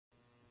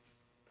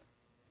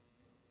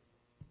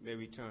May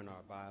we turn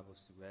our Bibles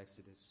to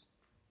Exodus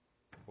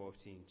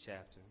 14th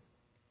chapter.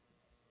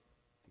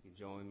 You can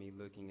join me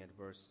looking at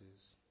verses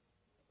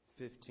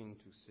 15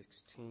 to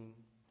 16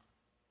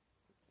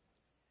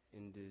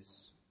 in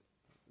this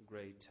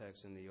great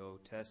text in the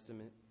Old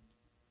Testament.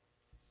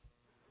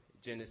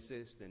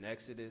 Genesis, then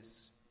Exodus,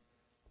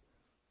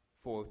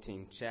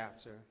 14th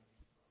chapter,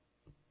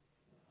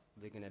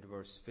 looking at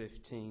verse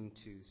 15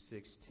 to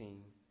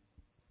 16.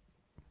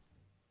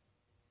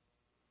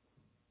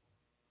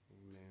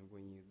 Amen.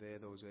 When you're there,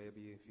 those of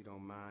you, if you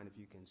don't mind, if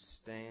you can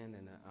stand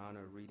in the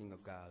honor of reading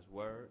of God's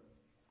Word.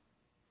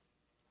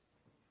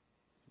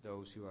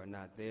 Those who are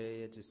not there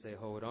yet, just say,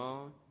 hold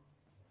on.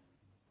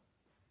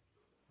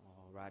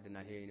 All right, did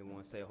not hear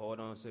anyone say, hold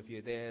on. So if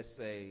you're there,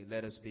 say,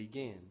 let us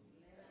begin.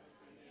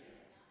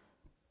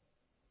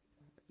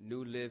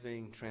 New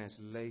Living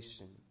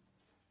Translation.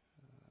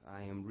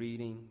 I am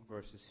reading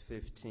verses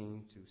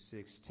 15 to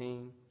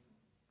 16.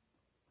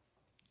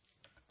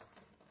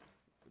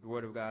 The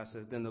Word of God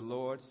says, Then the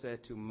Lord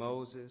said to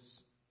Moses,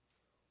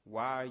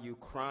 Why are you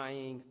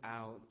crying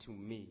out to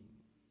me?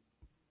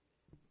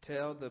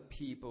 Tell the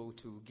people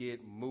to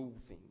get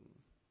moving.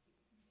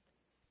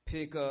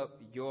 Pick up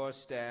your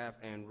staff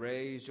and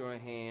raise your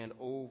hand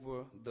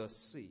over the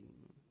sea.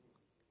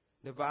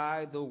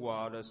 Divide the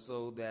water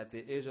so that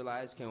the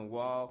Israelites can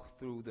walk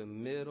through the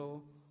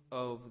middle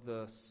of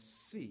the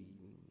sea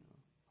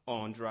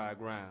on dry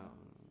ground.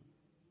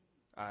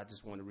 I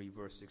just want to read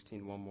verse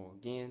 16 one more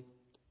again.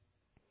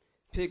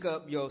 Pick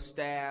up your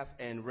staff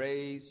and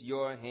raise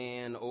your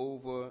hand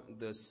over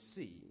the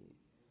sea.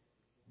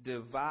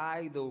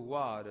 Divide the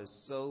water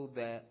so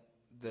that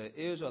the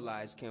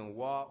Israelites can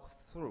walk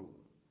through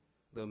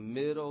the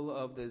middle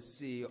of the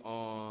sea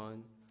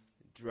on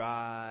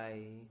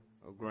dry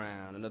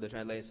ground. Another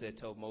translation said,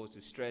 told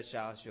Moses, stretch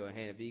out your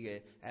hand. If you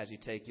get, as you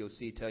take your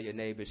seat, tell your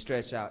neighbor,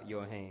 stretch out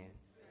your hand.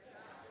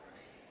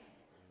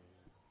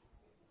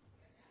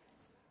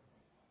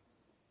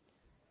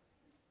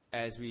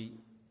 As we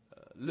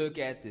look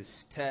at this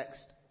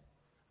text,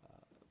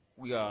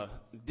 we are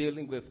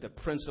dealing with the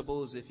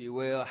principles, if you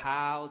will,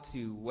 how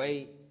to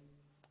wait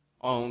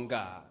on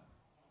God.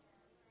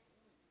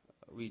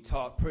 We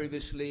talked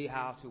previously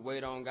how to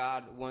wait on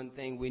God. One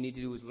thing we need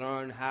to do is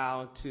learn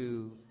how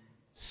to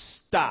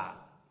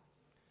stop.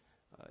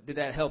 Did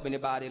that help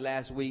anybody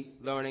last week,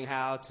 learning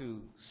how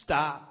to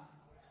stop?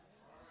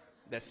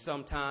 That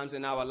sometimes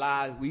in our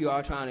lives we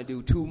are trying to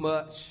do too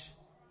much.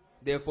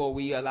 Therefore,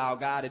 we allow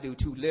God to do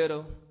too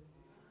little.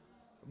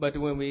 But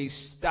when we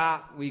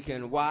stop, we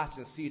can watch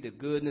and see the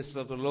goodness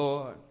of the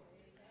Lord.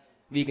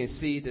 We can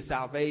see the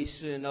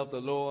salvation of the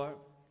Lord.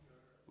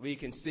 We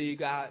can see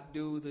God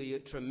do the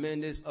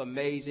tremendous,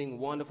 amazing,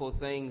 wonderful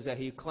things that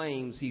he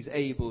claims he's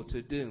able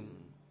to do.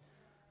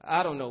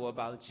 I don't know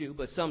about you,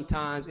 but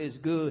sometimes it's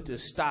good to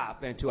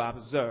stop and to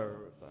observe.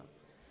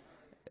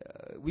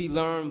 We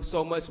learn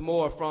so much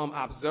more from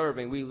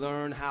observing. We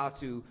learn how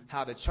to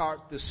chart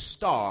the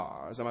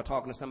stars. Am I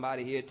talking to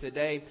somebody here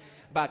today?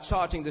 By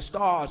charting the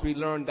stars, we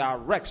learn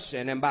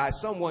direction. And by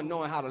someone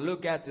knowing how to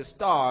look at the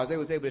stars, they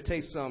was able to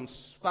take some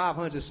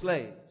 500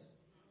 slaves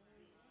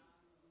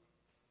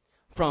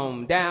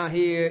from down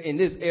here in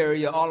this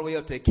area all the way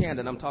up to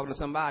Canada. I'm talking to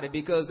somebody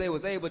because they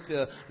was able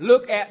to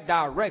look at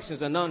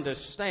directions and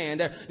understand.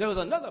 There was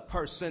another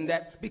person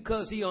that,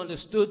 because he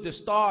understood the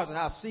stars and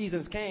how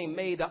seasons came,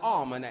 made the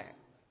almanac.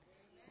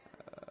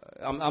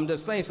 I'm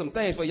just saying some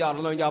things for y'all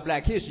to learn y'all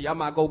black history. I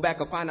might go back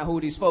and find out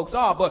who these folks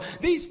are. But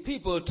these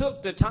people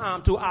took the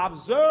time to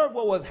observe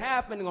what was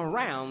happening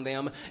around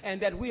them, and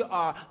that we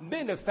are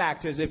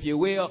benefactors, if you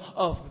will,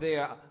 of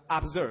their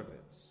observance.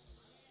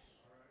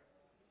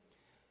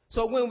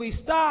 So when we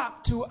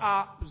stop to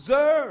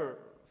observe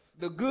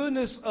the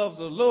goodness of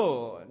the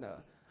Lord,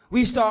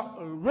 we start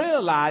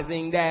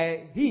realizing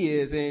that he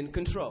is in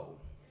control.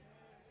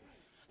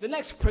 The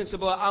next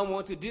principle I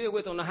want to deal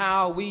with on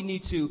how we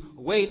need to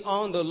wait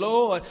on the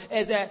Lord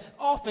is that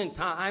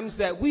oftentimes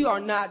that we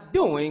are not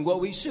doing what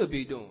we should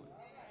be doing.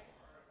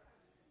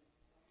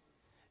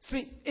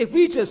 See, if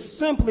we just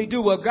simply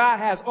do what God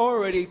has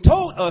already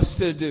told us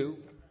to do,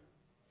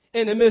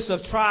 in the midst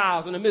of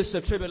trials, in the midst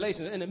of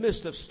tribulations, in the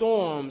midst of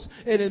storms,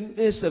 in the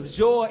midst of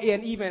joy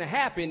and even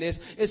happiness,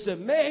 it's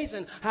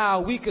amazing how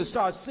we can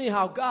start seeing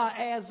how God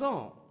adds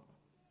on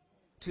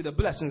to the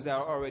blessings that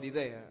are already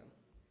there.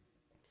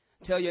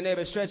 Tell your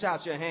neighbor, stretch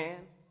out your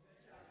hand.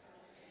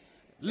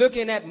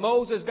 Looking at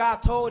Moses, God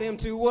told him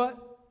to what?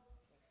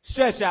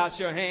 Stretch out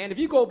your hand. If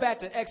you go back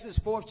to Exodus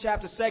 4th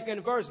chapter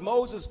 2nd verse,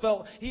 Moses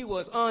felt he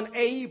was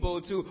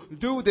unable to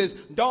do this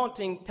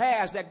daunting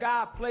task that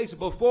God placed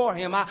before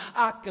him.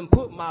 I can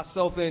put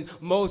myself in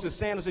Moses'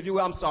 sandals, if you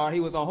will. I'm sorry,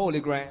 he was on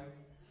holy ground.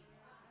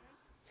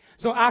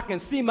 So I can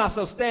see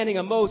myself standing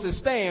in Moses'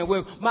 stand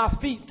with my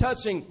feet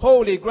touching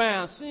holy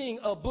ground, seeing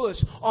a bush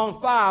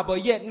on fire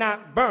but yet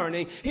not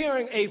burning,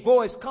 hearing a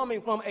voice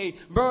coming from a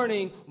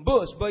burning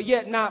bush but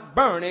yet not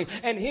burning,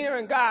 and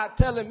hearing God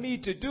telling me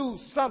to do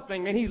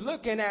something, and he's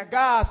looking at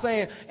God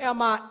saying,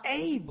 am I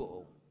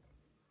able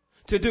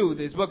to do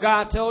this? But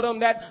God told him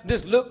that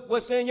just look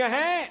what's in your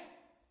hand.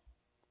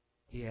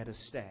 he had a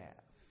staff.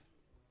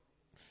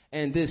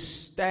 And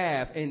this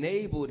staff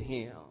enabled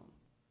him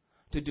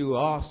to do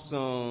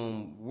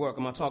awesome work.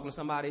 Am I talking to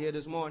somebody here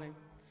this morning?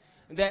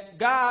 That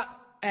God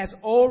has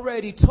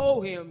already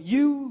told him,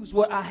 use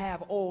what I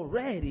have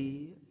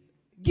already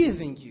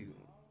given you.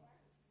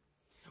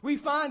 We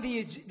find the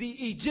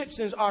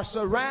Egyptians are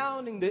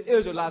surrounding the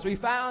Israelites. We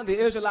found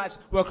the Israelites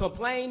were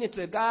complaining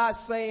to God,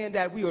 saying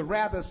that we would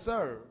rather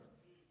serve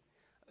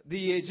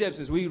the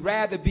Egyptians. We'd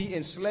rather be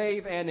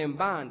enslaved and in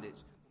bondage.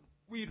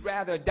 We'd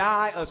rather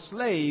die a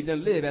slave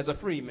than live as a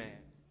free man.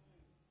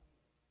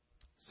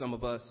 Some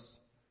of us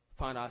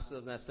find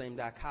ourselves in that same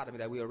dichotomy,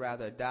 that we would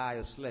rather die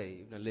a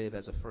slave than live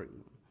as a free.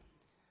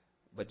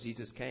 But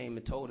Jesus came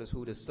and told us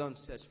who the Son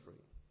sets free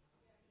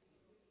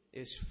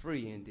is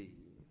free indeed.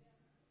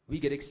 We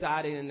get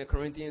excited in the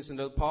Corinthians, and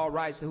Paul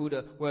writes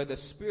where the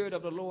Spirit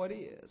of the Lord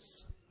is,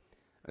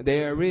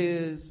 there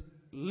is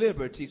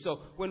liberty. So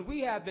when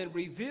we have been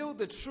revealed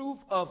the truth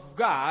of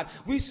God,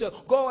 we should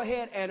go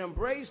ahead and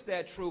embrace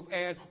that truth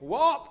and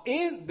walk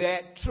in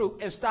that truth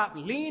and stop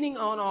leaning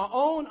on our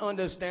own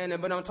understanding.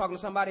 But I'm talking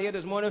to somebody here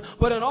this morning.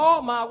 But in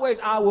all my ways,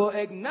 I will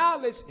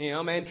acknowledge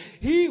him, and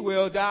he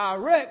will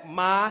direct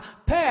my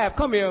path.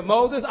 Come here,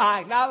 Moses. I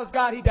acknowledge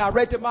God. He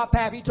directed my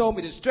path. He told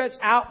me to stretch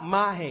out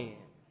my hand.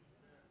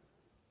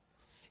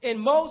 In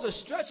Moses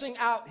stretching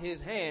out his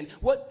hand,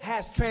 what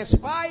has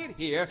transpired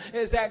here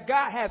is that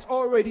God has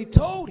already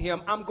told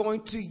him, I'm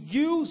going to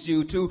use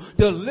you to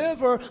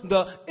deliver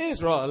the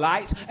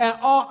Israelites, and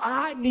all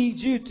I need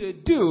you to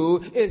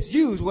do is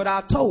use what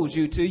I told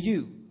you to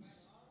use.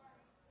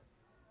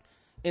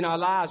 In our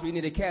lives, we need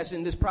to catch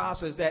in this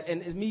process that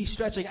and me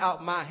stretching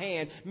out my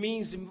hand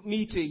means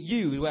me to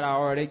use what I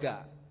already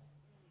got.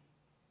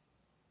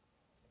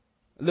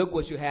 Look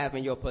what you have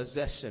in your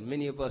possession.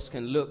 Many of us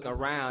can look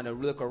around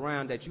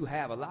that you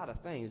have a lot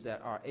of things that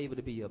are able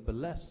to be a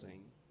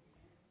blessing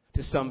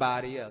to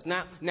somebody else.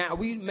 Now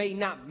we may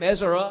not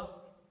measure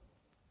up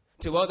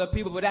to other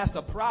people, but that's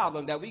the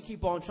problem, that we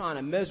keep on trying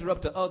to measure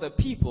up to other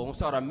people and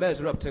sort of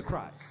measure up to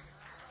Christ.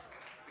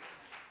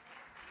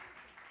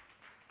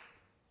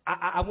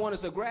 I want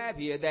us to grab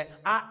here that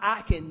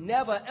I can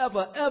never,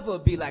 ever, ever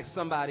be like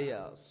somebody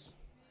else.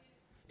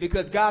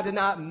 Because God did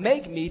not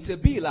make me to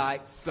be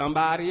like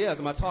somebody else.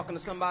 Am I talking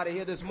to somebody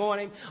here this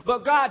morning?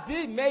 But God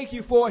did make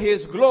you for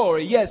his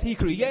glory. Yes, he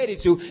created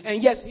you.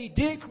 And yes, he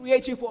did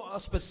create you for a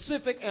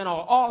specific and an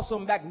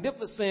awesome,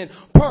 magnificent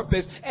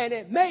purpose. And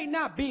it may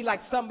not be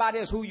like somebody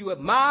else who you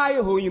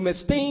admire, who you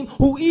esteem,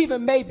 who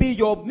even may be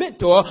your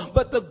mentor.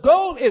 But the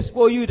goal is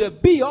for you to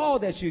be all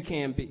that you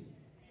can be.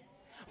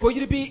 For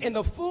you to be in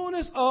the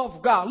fullness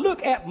of God.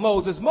 Look at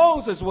Moses.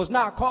 Moses was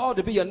not called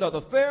to be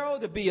another Pharaoh,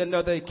 to be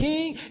another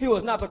king. He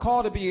was not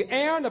called to be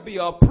Aaron, to be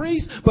a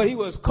priest, but he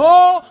was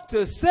called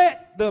to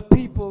set the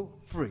people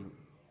free.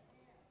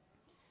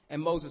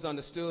 And Moses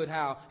understood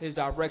how his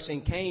direction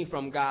came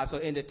from God. So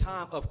in the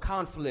time of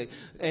conflict,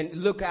 and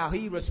look how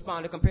he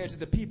responded compared to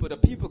the people. The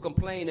people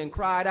complained and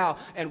cried out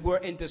and were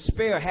in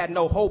despair, had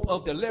no hope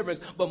of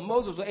deliverance. But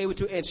Moses was able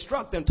to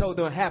instruct them, told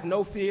them, have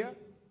no fear.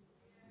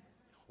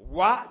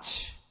 Watch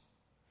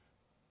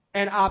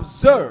and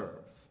observe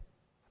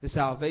the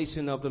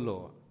salvation of the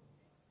Lord.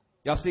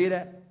 Y'all see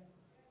that?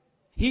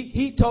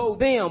 He told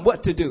them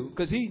what to do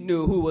because he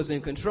knew who was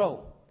in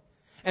control.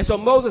 And so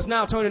Moses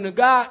now turning to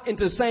God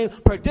into the same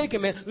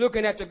predicament,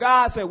 looking at the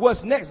God, said,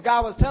 what's next?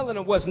 God was telling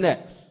him what's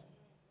next.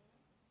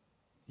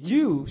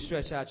 You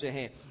stretch out your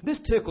hand. This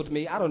tickled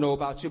me. I don't know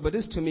about you, but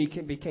this to me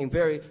became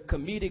very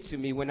comedic to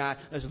me when I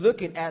was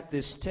looking at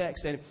this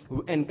text,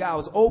 and God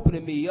was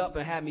opening me up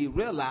and had me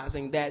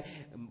realizing that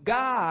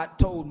God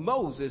told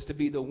Moses to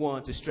be the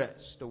one to stretch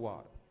the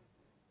water.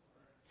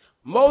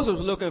 Moses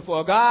was looking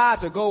for God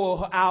to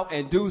go out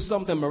and do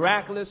something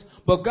miraculous,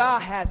 but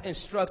God has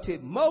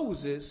instructed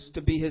Moses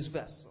to be his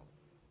vessel.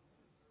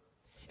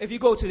 If you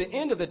go to the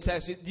end of the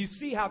text, you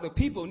see how the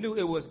people knew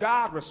it was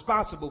God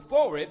responsible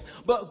for it,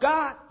 but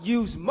God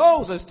used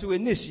Moses to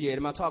initiate.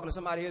 Am I talking to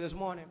somebody here this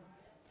morning?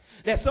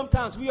 That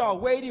sometimes we are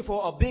waiting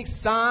for a big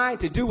sign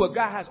to do what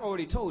God has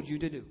already told you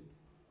to do.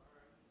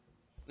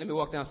 Let me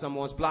walk down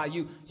someone's block.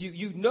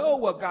 You know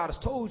what God has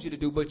told you to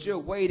do, but you're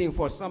waiting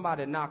for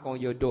somebody to knock on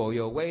your door.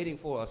 You're waiting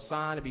for a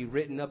sign to be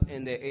written up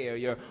in the air.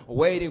 You're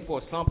waiting for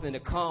something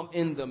to come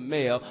in the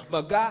mail,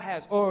 but God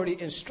has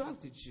already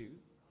instructed you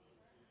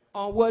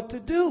on what to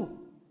do.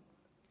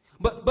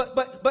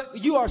 But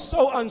you are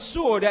so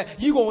unsure that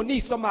you're going to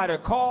need somebody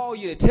to call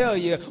you to tell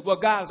you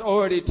what God's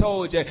already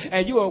told you.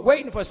 And you are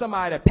waiting for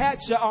somebody to pat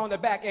you on the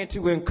back and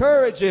to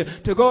encourage you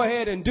to go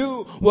ahead and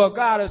do what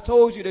God has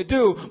told you to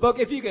do. But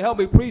if you can help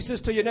me preach this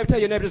to your neighbor, tell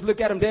your neighbor, just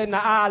look at him dead in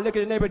the eye, look at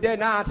your neighbor dead in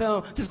the eye,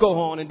 tell him, just go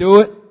on and do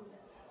it.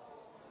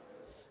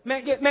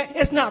 Man,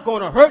 it's not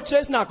going to hurt you.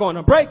 It's not going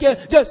to break you.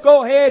 Just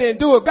go ahead and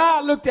do it.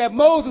 God looked at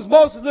Moses.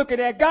 Moses looking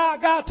at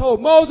God. God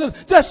told Moses,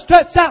 just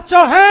stretch out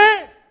your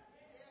hand.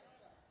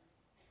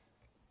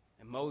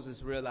 And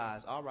Moses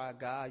realized, all right,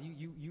 God,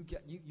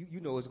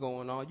 you know what's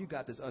going on. You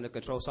got this under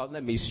control. So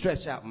let me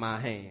stretch out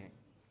my hand.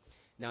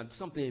 Now,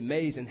 something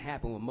amazing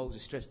happened when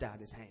Moses stretched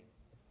out his hand.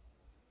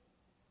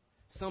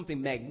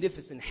 something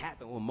magnificent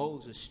happened when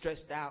Moses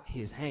stretched out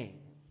his hand.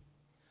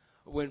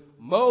 When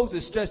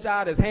Moses stretched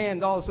out his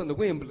hand, all of a sudden the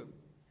wind blew.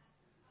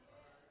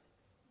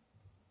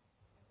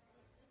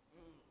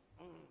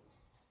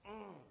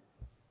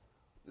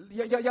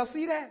 Y'all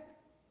see that?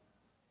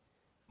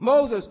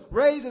 Moses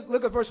raises,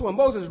 look at verse 1.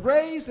 Moses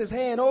raised his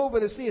hand over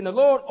the sea, and the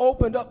Lord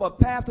opened up a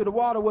path through the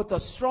water with a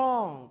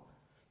strong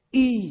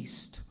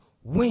east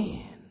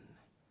wind.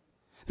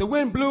 The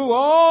wind blew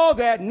all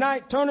that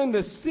night, turning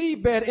the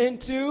seabed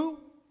into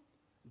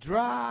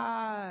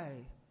dry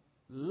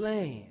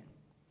land.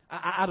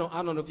 I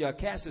don't know if y'all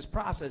catch this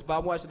process, but I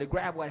want you to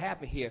grab what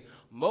happened here.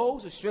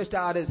 Moses stretched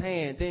out his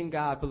hand, then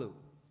God blew.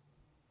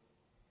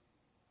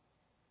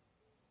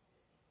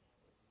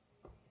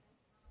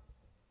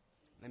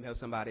 Let me help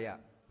somebody out.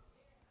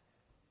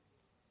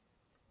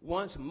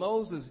 Once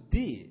Moses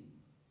did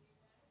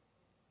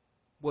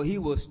what he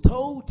was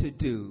told to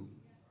do,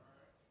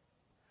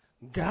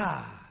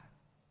 God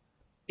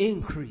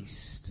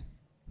increased.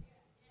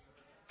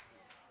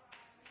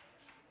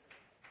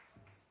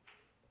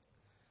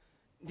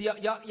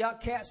 Y'all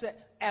catch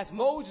that? As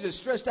Moses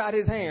stretched out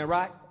his hand,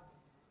 right?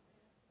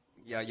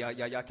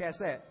 Y'all catch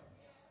that?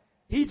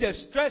 He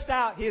just stretched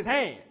out his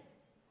hand.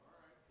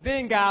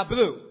 Then God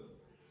blew.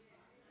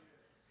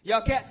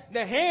 Y'all catch?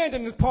 The hand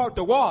didn't part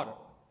the water,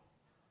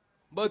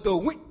 but the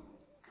wind.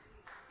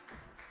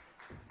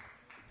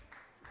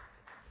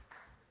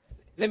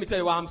 Let me tell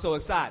you why I'm so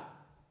excited.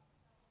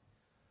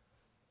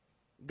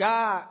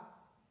 God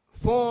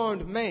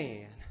formed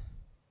man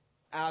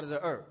out of the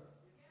earth.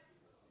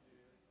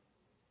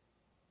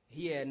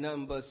 He had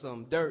nothing but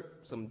some dirt,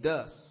 some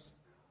dust.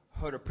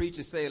 Heard a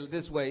preacher say it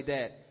this way,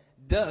 that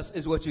dust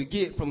is what you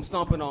get from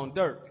stomping on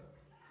dirt.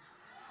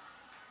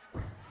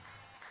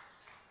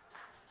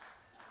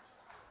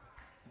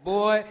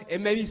 Boy,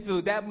 it made me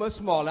feel that much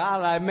smaller. I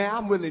was like, man,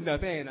 I'm really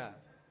nothing, ain't I?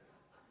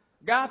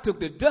 God took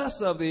the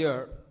dust of the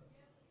earth,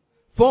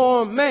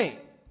 formed man.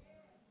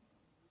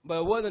 But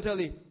it wasn't until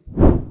he,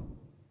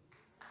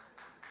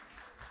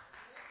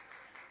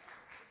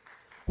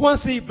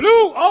 once he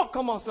blew, oh,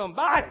 come on,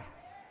 somebody.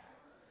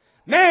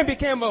 Man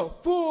became a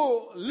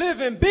full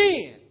living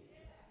being.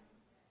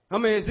 I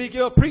mean,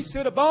 Ezekiel preached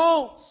to the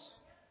bones.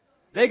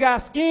 They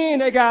got skin,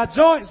 they got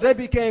joints, they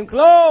became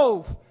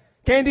clothed.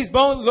 Can these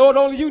bones, Lord,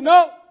 only you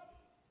know?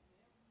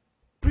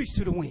 Preach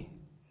to the wind.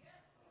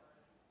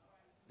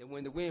 Then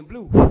when the wind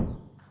blew,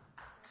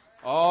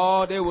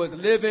 oh, they was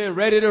living,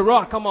 ready to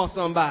rock. Come on,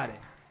 somebody.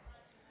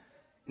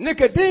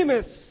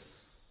 Nicodemus,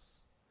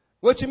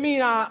 what you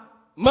mean I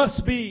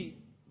must be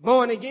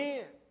born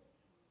again?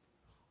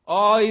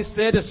 Oh, he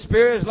said the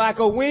Spirit's like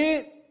a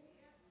wind.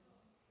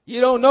 You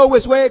don't know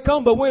which way it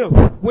comes, but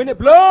when it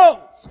blows,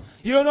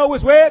 you don't know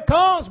which way it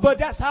comes, but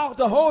that's how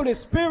the Holy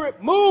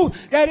Spirit moves,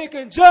 that it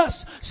can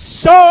just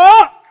show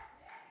up.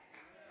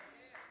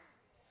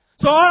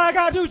 So all I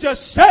got to do is just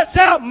stretch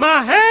out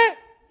my hand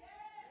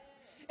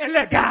and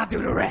let God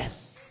do the rest.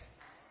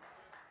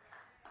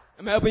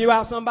 I'm helping you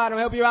out, somebody. I'm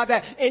helping you out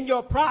that in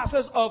your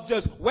process of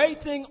just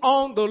waiting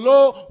on the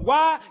Lord,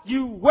 while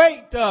you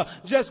wait,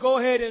 just go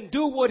ahead and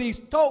do what He's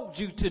told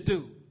you to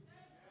do.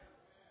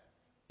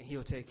 And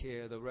He'll take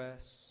care of the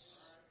rest.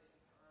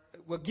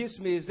 What gets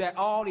me is that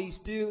all He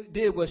still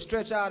did was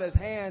stretch out His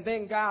hand.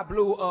 Then God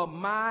blew a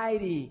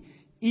mighty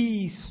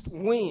east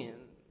wind.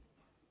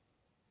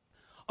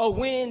 A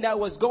wind that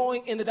was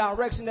going in the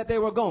direction that they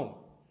were going.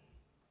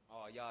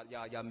 Oh,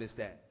 y'all missed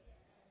that.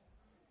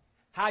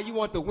 How you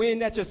want the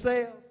wind at your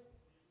sails?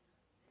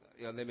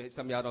 You know,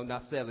 some of y'all don't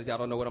not sailors. Y'all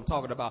don't know what I'm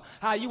talking about.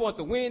 How you want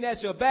the wind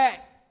at your back?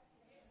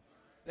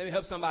 Let me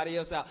help somebody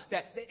else out.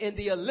 That in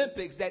the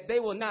Olympics, that they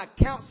will not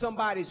count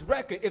somebody's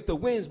record if the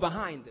wind's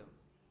behind them.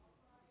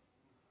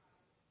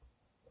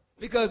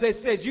 Because they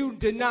said you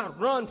did not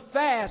run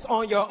fast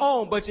on your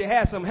own, but you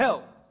had some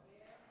help.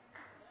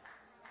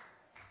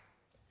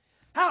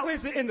 How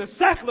is it in the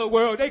secular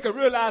world they could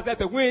realize that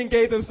the wind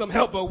gave them some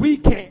help, but we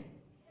can't?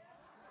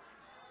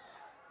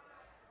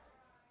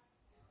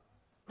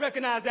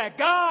 Recognize that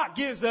God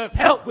gives us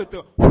help with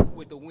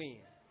the wind.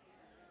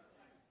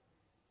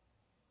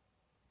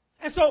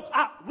 And so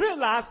I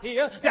realized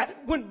here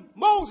that when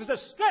Moses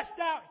just stretched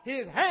out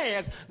his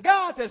hands,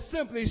 God just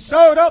simply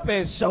showed up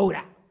and showed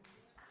out.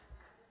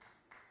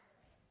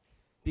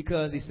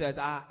 Because He says,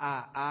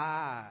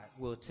 I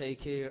will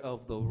take care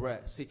of the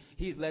rest. See,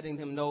 He's letting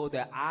him know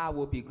that I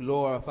will be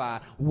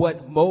glorified. What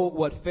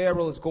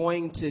Pharaoh is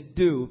going to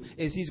do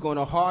is he's going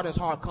to hard as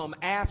hard come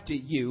after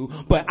you,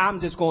 but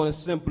I'm just going to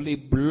simply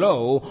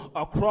blow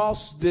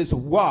across this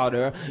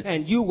water,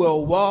 and you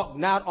will walk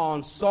not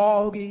on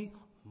soggy,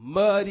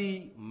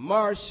 muddy,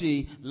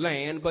 marshy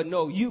land, but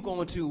no, you're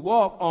going to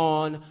walk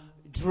on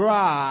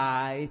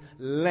dry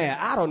land.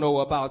 I don't know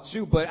about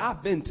you, but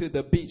I've been to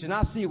the beach and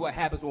I see what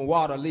happens when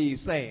water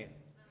leaves sand.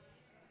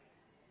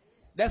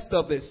 That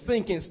stuff is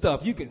sinking stuff.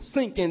 You can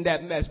sink in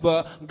that mess.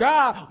 But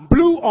God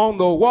blew on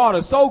the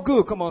water so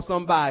good. Come on,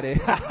 somebody.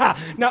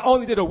 Not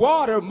only did the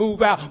water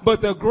move out,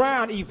 but the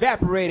ground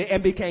evaporated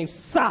and became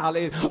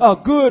solid. A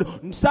good,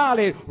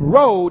 solid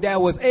road that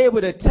was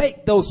able to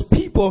take those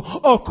people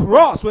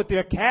across with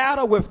their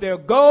cattle, with their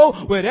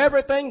gold, with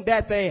everything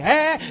that they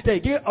had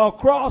to get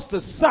across the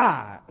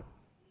side.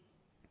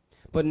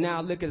 But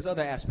now look at this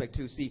other aspect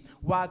too. See,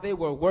 while they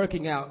were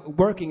working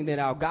it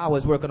out, God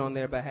was working on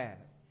their behalf.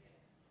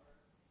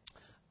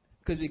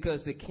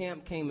 Because the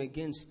camp came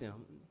against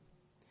them.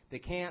 The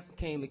camp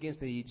came against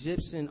the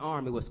Egyptian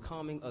army was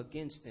coming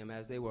against them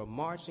as they were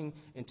marching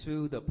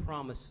into the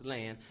promised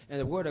land. And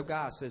the word of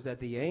God says that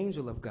the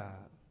angel of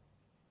God,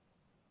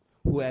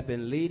 who had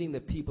been leading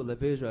the people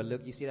of Israel,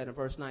 look, you see that in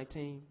verse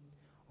 19,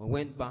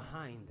 went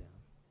behind them.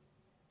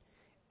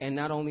 And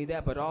not only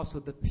that, but also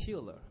the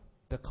pillar,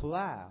 the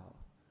cloud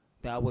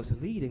that was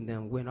leading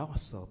them went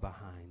also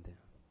behind them.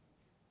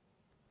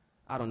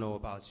 I don't know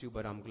about you,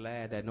 but I'm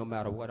glad that no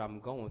matter what I'm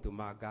going through,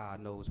 my God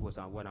knows what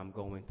I'm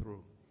going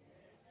through.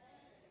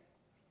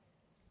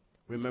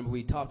 Remember,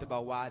 we talked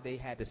about why they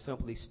had to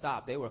simply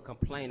stop. They were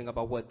complaining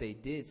about what they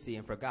did see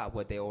and forgot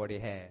what they already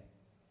had.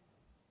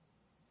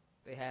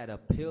 They had a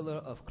pillar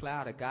of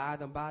cloud to guide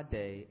them by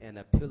day and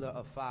a pillar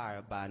of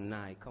fire by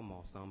night. Come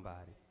on,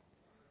 somebody.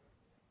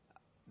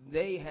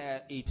 They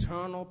had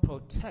eternal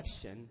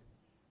protection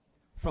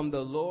from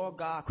the Lord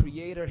God,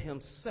 Creator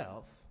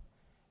himself,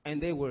 and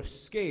they were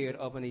scared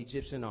of an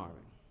Egyptian army.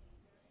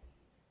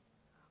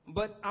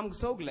 But I'm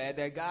so glad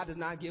that God does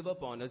not give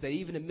up on us, that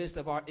even in the midst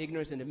of our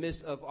ignorance, in the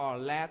midst of our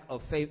lack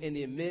of faith, in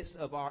the midst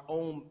of our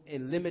own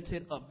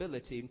limited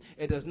ability,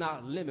 it does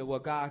not limit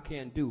what God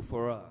can do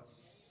for us.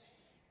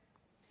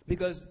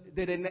 Because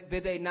did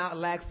they not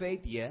lack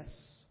faith? Yes.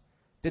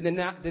 Did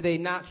they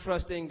not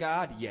trust in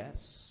God? Yes.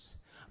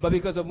 But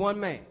because of one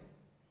man,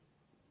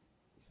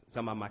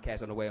 some of my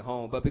cats on the way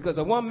home, but because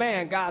of one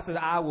man, God said,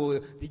 I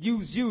will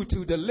use you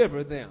to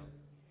deliver them.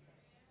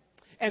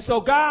 And so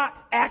God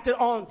acted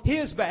on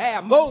his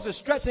behalf. Moses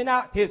stretching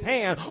out his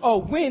hand. A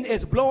wind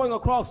is blowing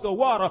across the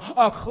water.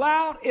 A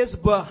cloud is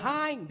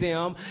behind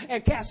them.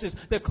 And catch this,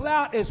 the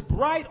cloud is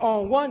bright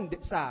on one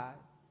side,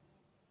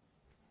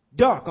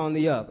 dark on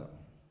the other.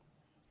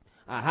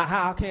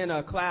 How can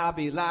a cloud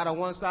be light on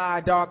one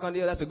side, dark on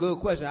the other? That's a good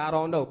question. I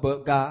don't know,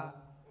 but God.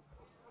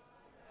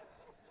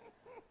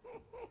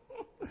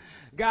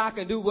 God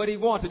can do what he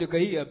wants to do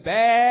because he's a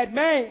bad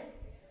man.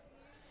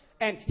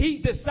 And he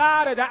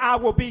decided that I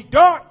will be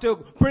dark to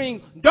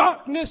bring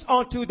darkness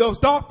onto those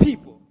dark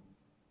people.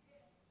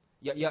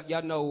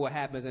 Y'all know what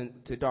happens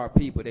to dark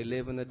people. They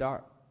live in the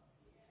dark.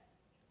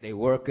 They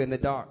work in the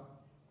dark.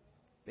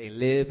 They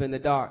live in the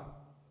dark.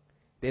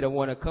 They don't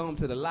want to come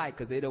to the light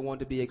because they don't want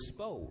to be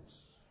exposed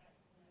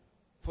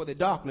for the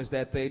darkness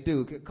that they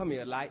do. Come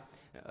here, light.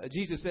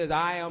 Jesus says,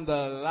 I am the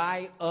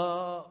light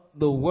of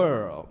the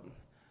world.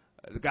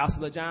 The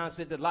Gospel of John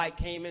said the light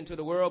came into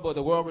the world, but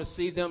the world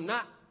received them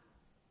not,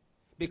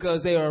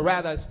 because they would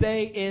rather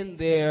stay in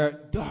their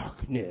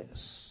darkness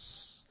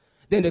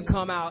than to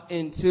come out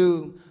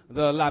into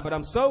the light. But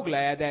I'm so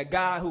glad that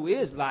God, who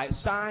is light,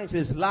 shines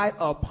his light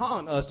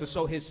upon us to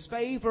show his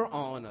favor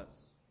on us.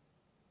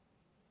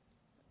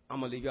 I'm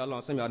going to leave y'all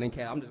alone. Some of y'all didn't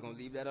care. I'm just going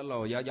to leave that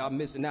alone. Y'all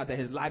missing out that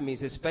his light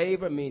means his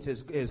favor, means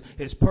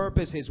his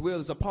purpose, his will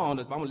is upon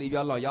us. But I'm going to leave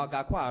y'all alone. Y'all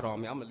got quiet on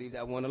me. I'm going to leave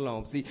that one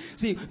alone.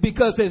 See,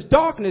 because his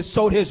darkness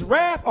showed his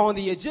wrath on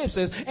the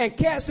Egyptians, and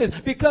catch this,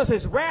 because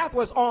his wrath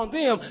was on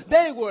them,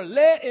 they were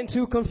led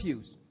into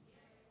confusion.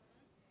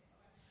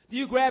 Do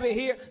you grab it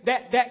here?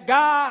 That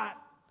God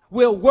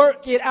will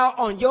work it out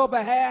on your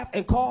behalf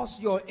and cause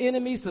your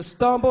enemies to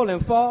stumble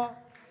and fall.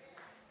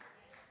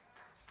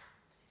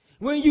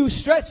 When you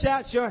stretch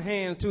out your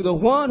hand to the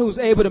one who's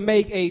able to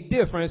make a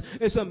difference,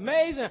 it's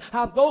amazing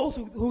how those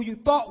who you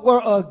thought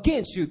were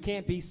against you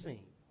can't be seen.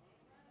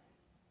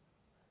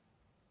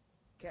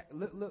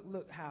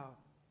 Look how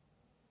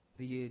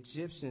the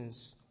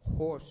Egyptians'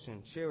 horse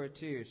and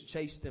charioteers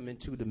chased them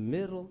into the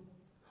middle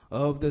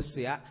of the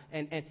sea.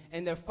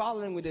 And they're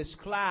following with this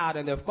cloud,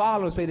 and they're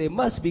following, say they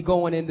must be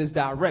going in this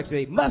direction.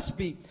 They must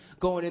be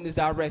going in this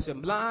direction.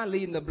 Blind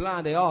leading the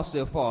blind, they all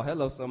still fall.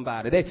 Hello,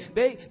 somebody.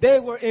 They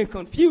were in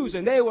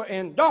confusion. They were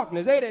in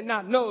darkness. They did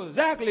not know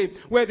exactly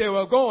where they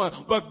were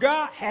going. But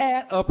God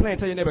had a plan.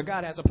 Tell your neighbor,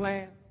 God has a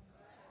plan.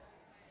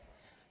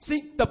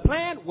 See, the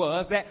plan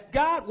was that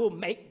God will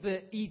make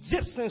the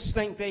Egyptians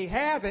think they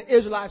had the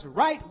Israelites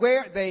right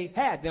where they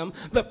had them.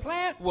 The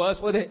plan was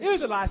for the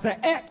Israelites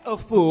to act a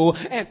fool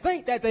and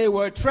think that they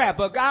were trapped.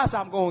 But God said,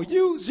 I'm going to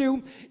use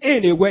you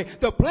anyway.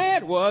 The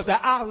plan was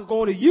that I was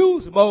going to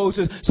use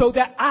Moses so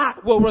that I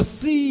will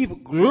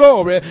receive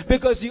glory,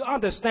 because you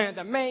understand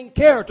the main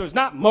character is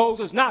not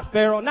Moses, not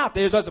Pharaoh, not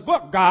the Israelites,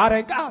 but God.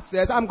 And God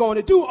says, I'm going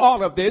to do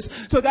all of this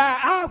so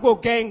that I will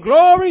gain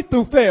glory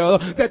through Pharaoh,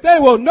 that they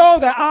will know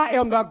that I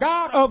am the the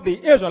God of the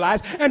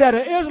Israelites, and that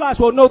the Israelites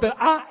will know that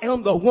I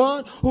am the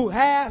one who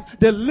has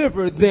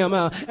delivered them.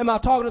 Am I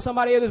talking to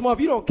somebody here this morning?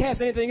 If you don't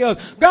catch anything else,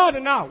 God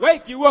did not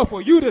wake you up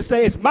for you to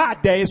say it's my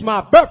day, it's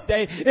my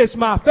birthday, it's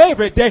my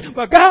favorite day,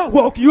 but God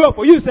woke you up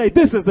for you to say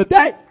this is the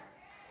day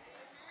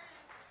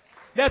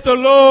that the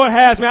Lord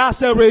has me. I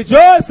shall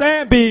rejoice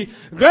and be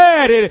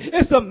glad in it.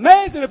 It's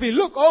amazing if we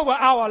look over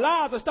our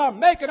lives and start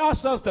making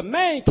ourselves the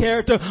main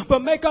character,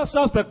 but make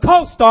ourselves the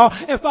co-star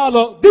and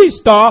follow the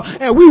star,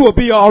 and we will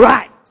be all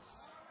right.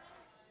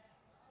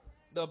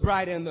 The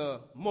bright and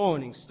the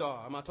morning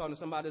star. Am I talking to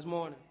somebody this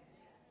morning?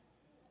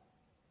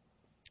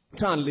 I'm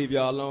trying to leave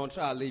y'all alone.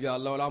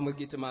 I'm going to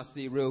get to my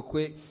seat real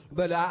quick.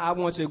 But I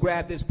want you to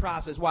grab this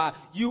process while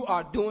you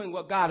are doing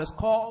what God has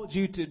called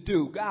you to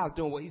do. God's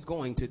doing what he's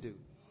going to do.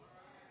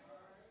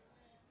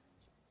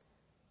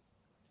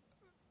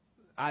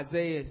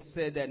 Isaiah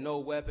said that no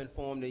weapon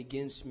formed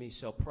against me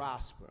shall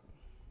prosper.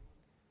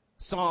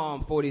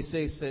 Psalm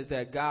 46 says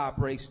that God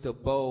breaks the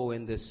bow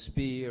and the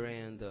spear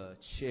and the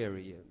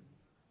chariot.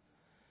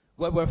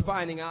 What we're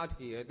finding out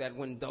here that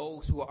when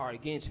those who are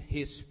against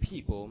his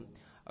people,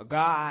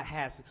 God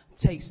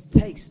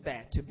takes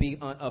that to be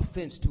an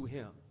offense to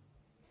him.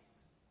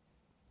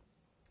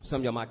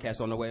 Some of y'all might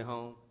catch on the way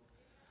home.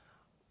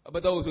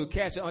 But those who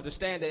catch it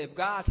understand that if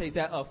God takes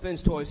that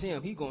offense towards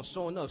him, he's going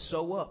to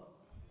show up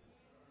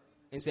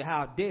and say,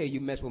 how dare you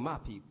mess with my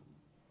people?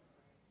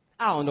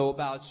 I don't know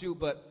about you,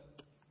 but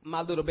my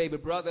little baby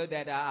brother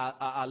that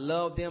I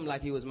loved him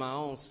like he was my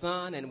own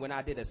son. And when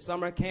I did a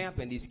summer camp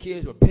and these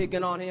kids were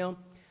picking on him,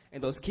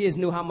 and those kids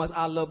knew how much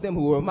I loved them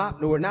who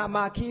were not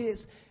my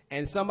kids,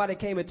 and somebody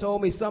came and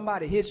told me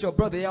somebody hit your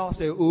brother, they all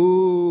said,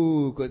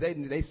 ooh, because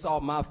they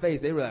saw my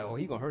face. They were like, oh,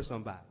 he going to hurt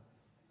somebody.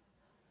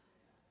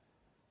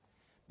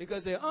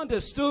 Because they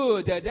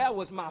understood that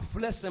was my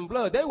flesh and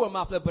blood. They were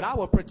my flesh, but I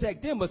would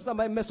protect them. But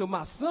somebody mess with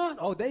my son,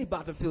 oh, they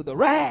about to feel the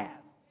wrath.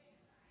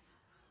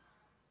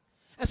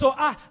 And so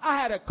I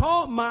had to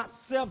calm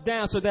myself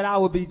down so that I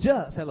would be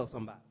just. Hello,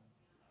 somebody.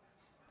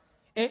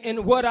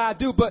 In what I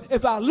do. But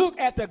if I look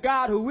at the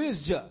God who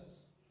is just,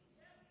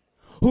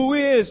 who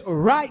is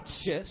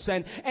righteous,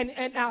 and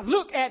I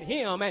look at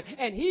him,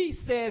 and he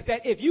says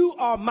that if you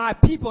are my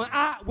people, and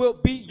I will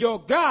be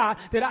your God,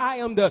 that I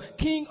am the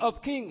King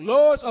of kings,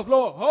 Lords of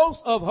lords,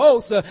 hosts of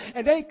hosts,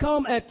 and they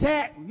come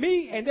attack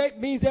me, and that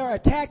means they're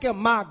attacking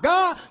my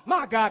God.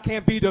 My God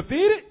can't be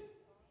defeated.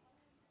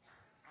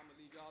 I'm going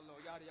to leave y'all alone.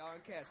 Y'all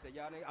didn't catch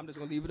that. I'm just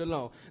going to leave it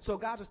alone. So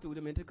God just threw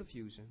them into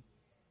confusion.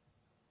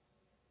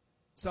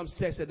 Some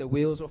said that the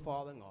wheels were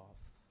falling off.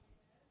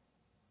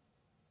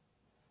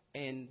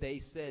 And they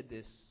said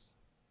this,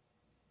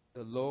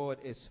 the Lord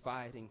is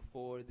fighting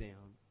for them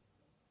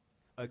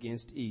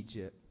against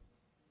Egypt.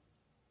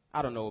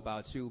 I don't know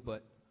about you,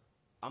 but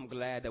I'm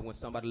glad that when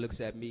somebody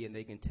looks at me and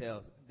they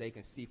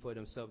can see for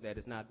themselves that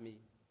it's not me,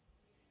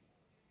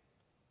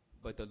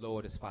 but the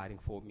Lord is fighting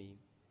for me.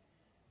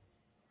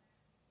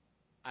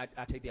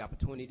 I take the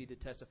opportunity to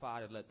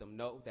testify to let them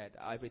know that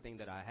everything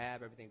that I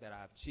have, everything that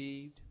I've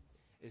achieved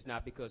is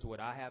not because of what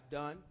I have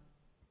done,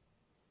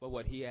 but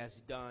what he has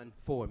done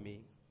for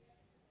me.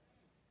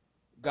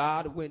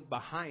 God went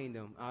behind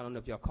them. I don't know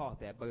if y'all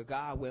caught that, but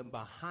God went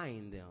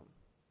behind them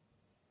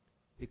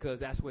because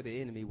that's where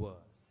the enemy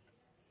was.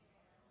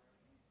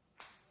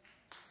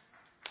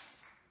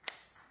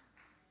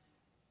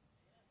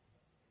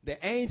 The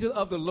angel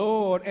of the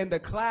Lord and the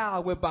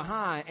cloud went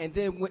behind, and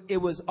then when it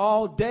was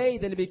all day,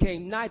 then it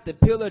became night. The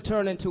pillar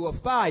turned into a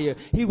fire.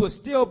 He was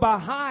still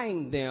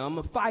behind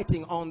them,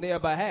 fighting on their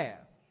behalf.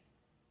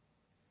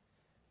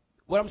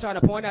 What I'm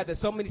trying to point out is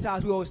that so many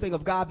times we always think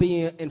of God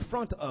being in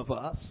front of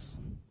us.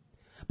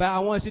 But I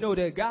want you to know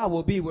that God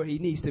will be where he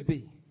needs to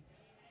be.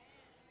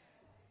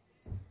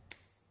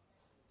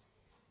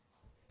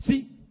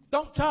 See,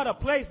 don't try to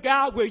place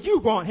God where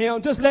you want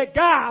him. Just let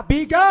God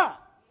be God.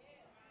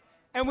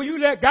 And when you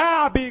let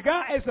God be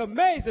God, it's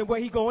amazing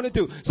what he's going to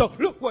do. So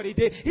look what he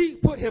did. He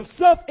put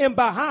himself in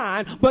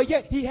behind, but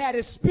yet he had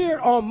his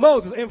spirit on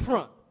Moses in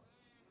front.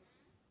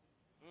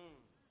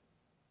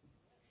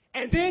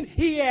 And then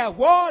he had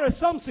water.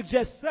 Some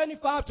suggest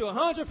 75 to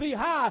 100 feet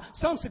high.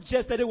 Some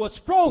suggest that it was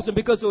frozen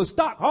because it was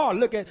stock hard.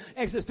 Look at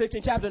Exodus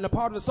 15 chapter in the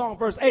part of the song,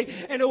 verse 8.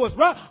 And it was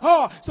rock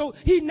hard. So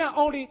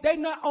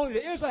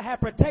the Israelites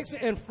had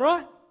protection in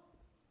front,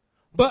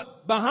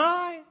 but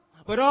behind,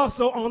 but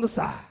also on the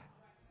side.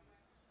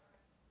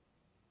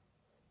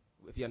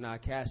 If you're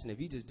not catching,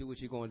 if you just do what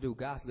you're going to do,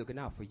 God's looking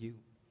out for you.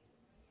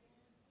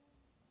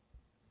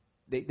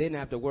 They didn't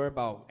have to worry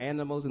about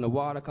animals in the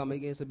water coming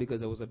against them because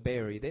there was a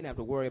barrier. They didn't have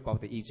to worry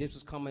about the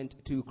Egyptians coming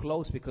too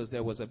close because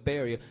there was a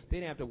barrier. They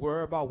didn't have to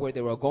worry about where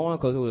they were going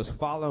because it was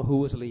following who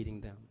was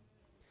leading them.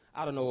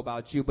 I don't know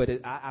about you, but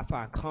I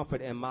find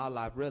comfort in my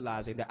life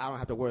realizing that I don't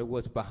have to worry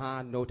what's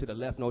behind, no to the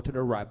left, no to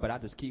the right, but I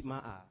just keep my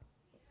eye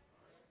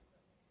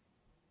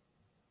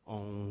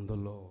on the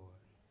Lord.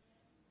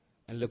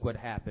 And look what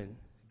happened.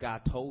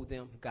 God told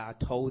them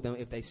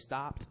if they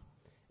stopped,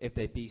 if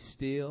they be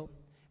still,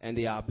 and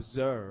they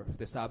observe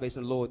the salvation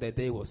of the Lord, that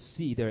they will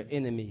see their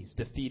enemies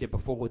defeated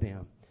before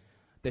them.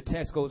 The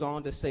text goes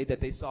on to say that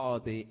they saw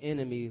the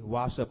enemy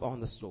wash up on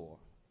the shore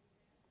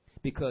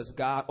because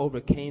God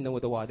overcame them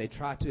with the water. They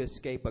tried to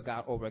escape, but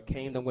God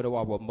overcame them with the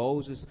water. When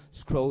Moses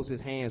closed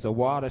his hands, the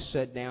water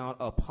shut down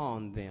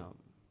upon them.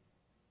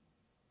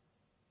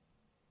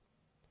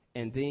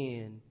 And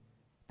then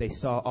they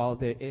saw all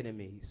their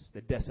enemies,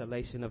 the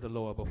desolation of the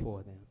Lord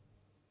before them.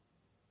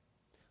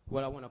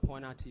 What I want to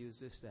point out to you is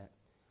this, that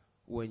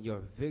when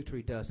your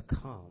victory does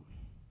come,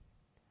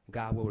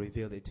 God will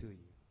reveal it to you.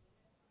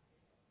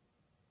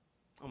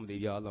 I'm going to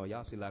leave y'all alone.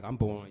 Y'all see like I'm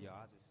boring,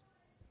 y'all.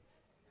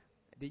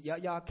 Did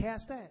y'all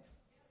catch that?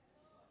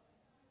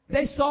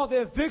 They saw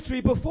their victory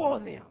before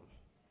them.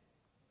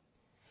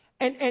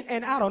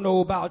 And I don't know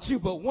about you,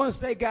 but once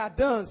they got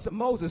done,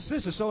 Moses'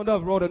 sister showed up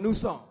and wrote a new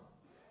song.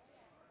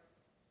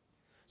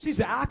 She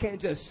said, I can't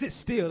just sit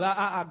still.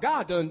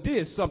 God done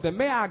did something.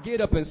 May I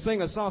get up and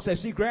sing a song? Said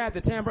she grabbed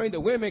the tambourine. The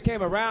women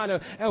came around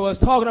her and was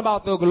talking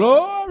about the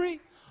glory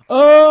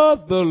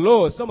of the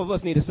Lord. Some of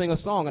us need to sing a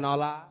song in our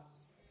lives.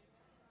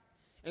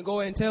 And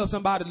go ahead and tell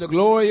somebody the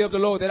glory of the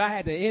Lord, that I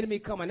had the enemy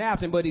coming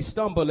after him, but he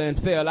stumbled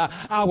and fell.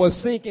 I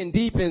was sinking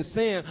deep in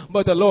sin,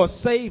 but the Lord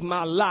saved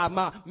my life.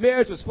 My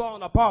marriage was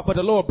falling apart, but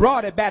the Lord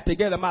brought it back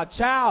together. My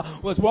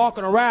child was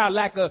walking around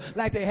like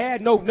they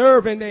had no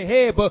nerve in their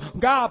head, but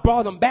God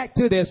brought them back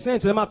to their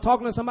senses. Am I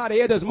talking to somebody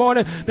here this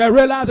morning that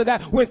realizes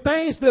that when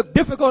things look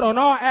difficult on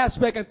our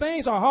aspect and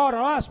things are hard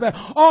on our aspect,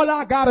 all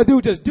I got to do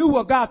is just do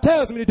what God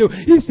tells me to do.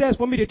 He says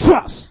for me to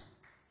trust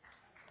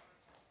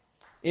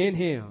in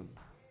Him.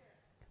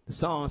 The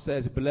song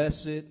says,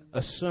 blessed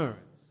assurance.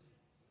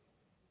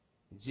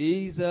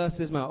 Jesus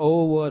is my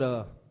what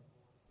a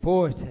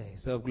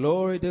foretaste of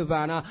glory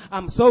divine.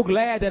 I'm so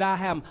glad that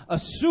I am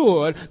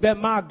assured that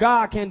my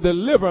God can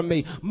deliver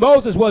me.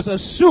 Moses was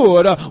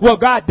assured what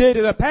God did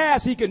in the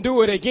past, he can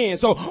do it again.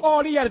 So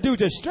all he had to do is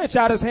just stretch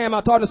out his hand.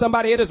 I talked to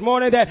somebody here this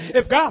morning that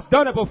if God's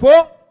done it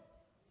before,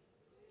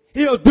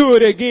 He'll do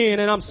it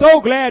again. And I'm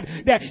so glad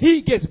that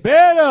He gets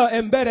better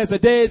and better as the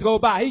days go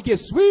by. He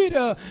gets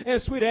sweeter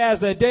and sweeter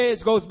as the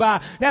days goes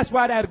by. That's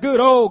why that good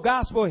old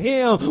gospel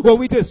hymn where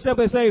we just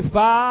simply say,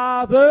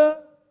 Father,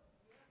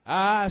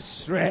 I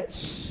stretch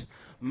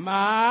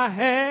my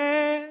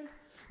hand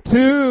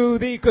to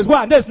Thee. Because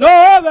why? There's no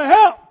other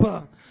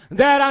help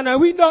that I know.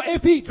 We know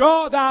if He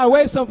draw Thy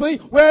way from me,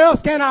 where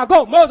else can I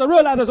go? Moses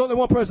realized there's only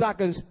one person I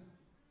can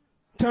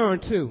turn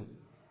to.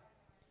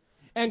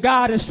 And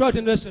God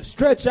instructing us to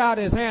stretch out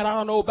His hand. I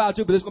don't know about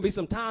you, but there's going to be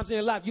some times in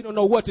your life you don't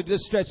know what to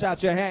just stretch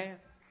out your hand.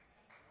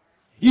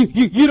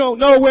 You don't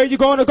know where you're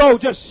going to go.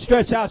 Just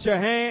stretch out your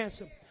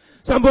hands.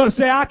 Somebody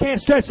say, I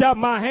can't stretch out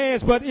my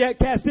hands, but yeah,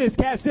 catch this.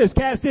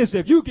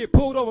 If you get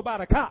pulled over by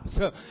the cops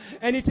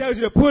and he tells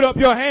you to put up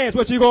your hands,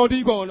 what you going to do?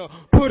 You're going to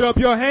put up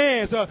your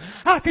hands.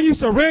 How can you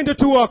surrender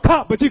to a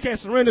cop, but you can't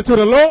surrender to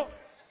the Lord?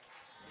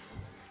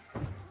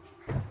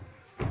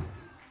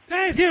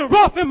 Things getting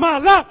rough in my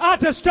life. I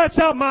just stretch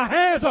out my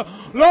hands.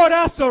 Lord,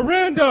 I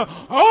surrender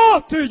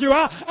all to you.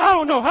 I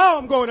don't know how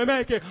I'm going to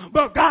make it,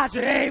 but God,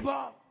 you're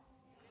able.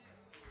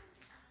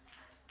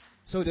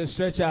 So just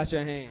stretch out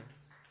your hands.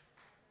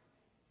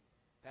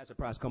 Pastor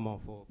Price, come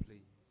on forward, please.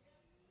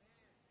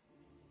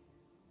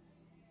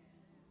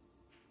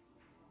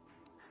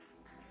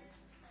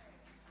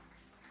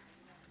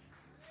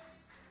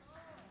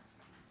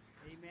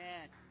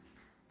 Amen.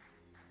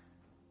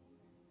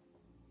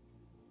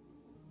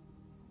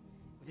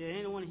 Is there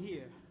anyone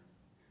here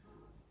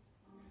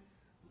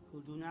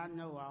who do not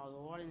know our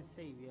Lord and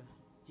Savior,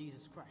 Jesus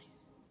Christ?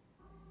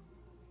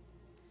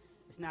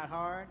 It's not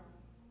hard.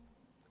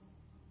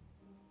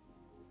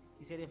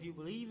 He said, if you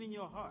believe in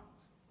your heart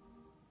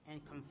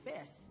and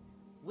confess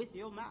with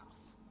your mouth,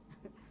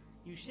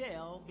 you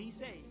shall be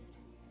saved.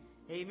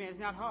 Amen. It's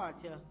not hard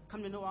to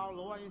come to know our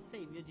Lord and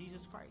Savior,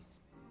 Jesus Christ.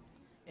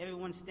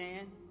 Everyone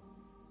stand.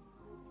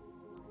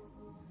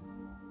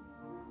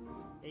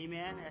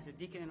 Amen. As the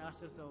deacon and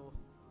ushers are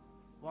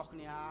walking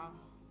the aisle,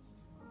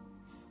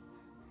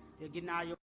 they're getting out of your